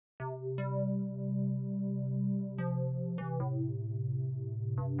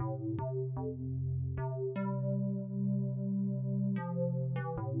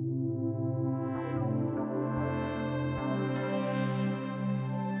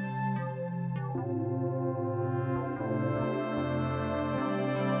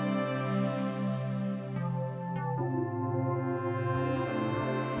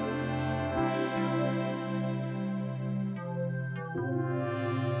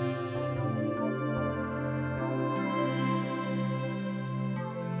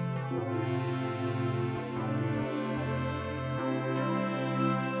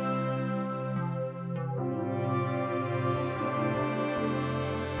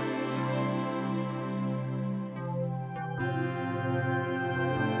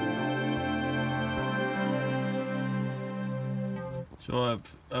So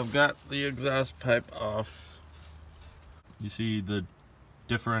I've got the exhaust pipe off. You see the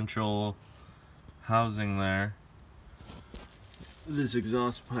differential housing there. This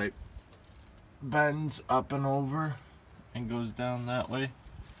exhaust pipe bends up and over and goes down that way.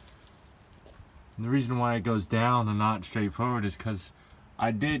 And the reason why it goes down and not straight forward is because I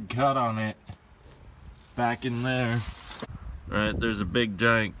did cut on it back in there. Right, there's a big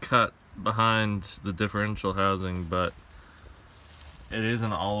giant cut behind the differential housing, but it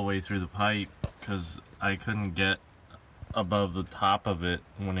isn't all the way through the pipe because I couldn't get above the top of it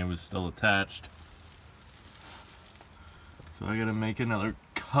when it was still attached. So I gotta make another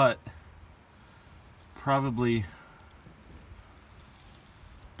cut. Probably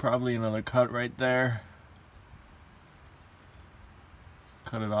another cut right there.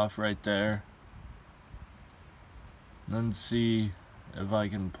 Cut it off right there. And then see if I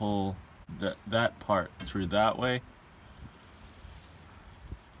can pull that part through that way.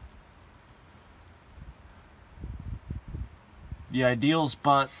 The ideal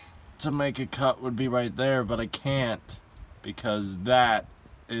spot to make a cut would be right there, but I can't because that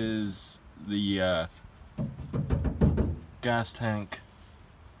is the gas tank.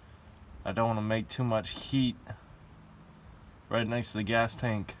 I don't want to make too much heat right next to the gas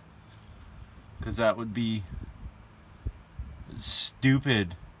tank because that would be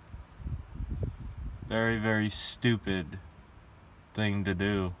stupid. Very, very stupid thing to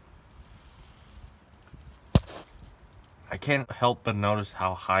do. I can't help but notice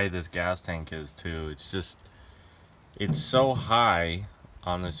how high this gas tank is too. It's so high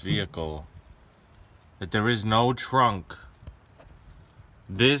on this vehicle that there is no trunk.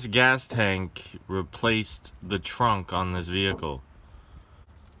 This gas tank replaced the trunk on this vehicle.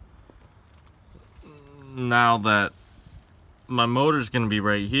 Now that my motor's gonna be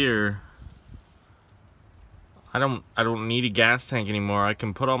right here, I don't need a gas tank anymore. I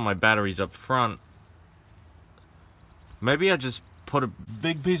can put all my batteries up front. Maybe I just put a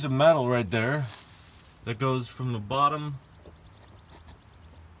big piece of metal right there that goes from the bottom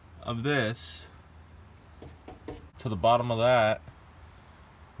of this to the bottom of that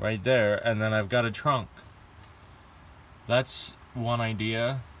right there, and then I've got a trunk. That's one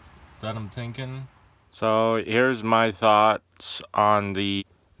idea that I'm thinking. So here's my thoughts on the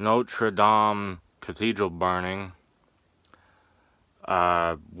Notre Dame Cathedral burning.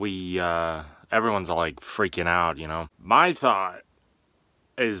 Everyone's all like freaking out, you know. My thought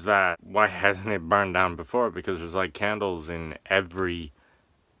is that why hasn't it burned down before? Because there's like candles in every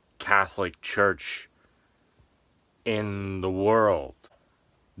Catholic church in the world.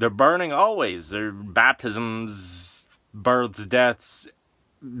 They're burning always. They're baptisms, births, deaths,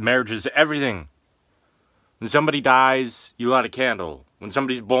 marriages, everything. When somebody dies, you light a candle. When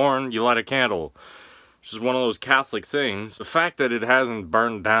somebody's born, you light a candle. It's just one of those Catholic things. The fact that it hasn't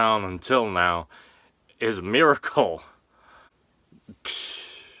burned down until now is a miracle.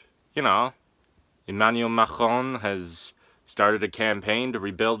 You know, Emmanuel Macron has started a campaign to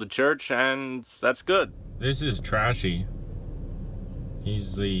rebuild the church, and that's good. This is Trashy.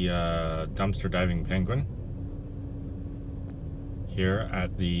 He's the dumpster diving penguin here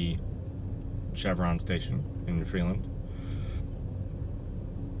at the Chevron station in New Freeland.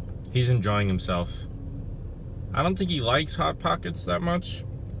 He's enjoying himself. I don't think he likes Hot Pockets that much.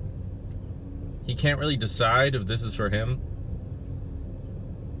 He can't really decide if this is for him.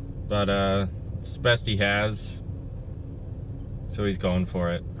 But it's the best he has. So he's going for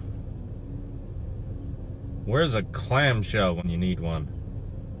it. Where's a clamshell when you need one?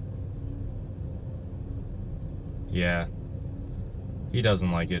 Yeah. He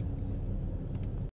doesn't like it.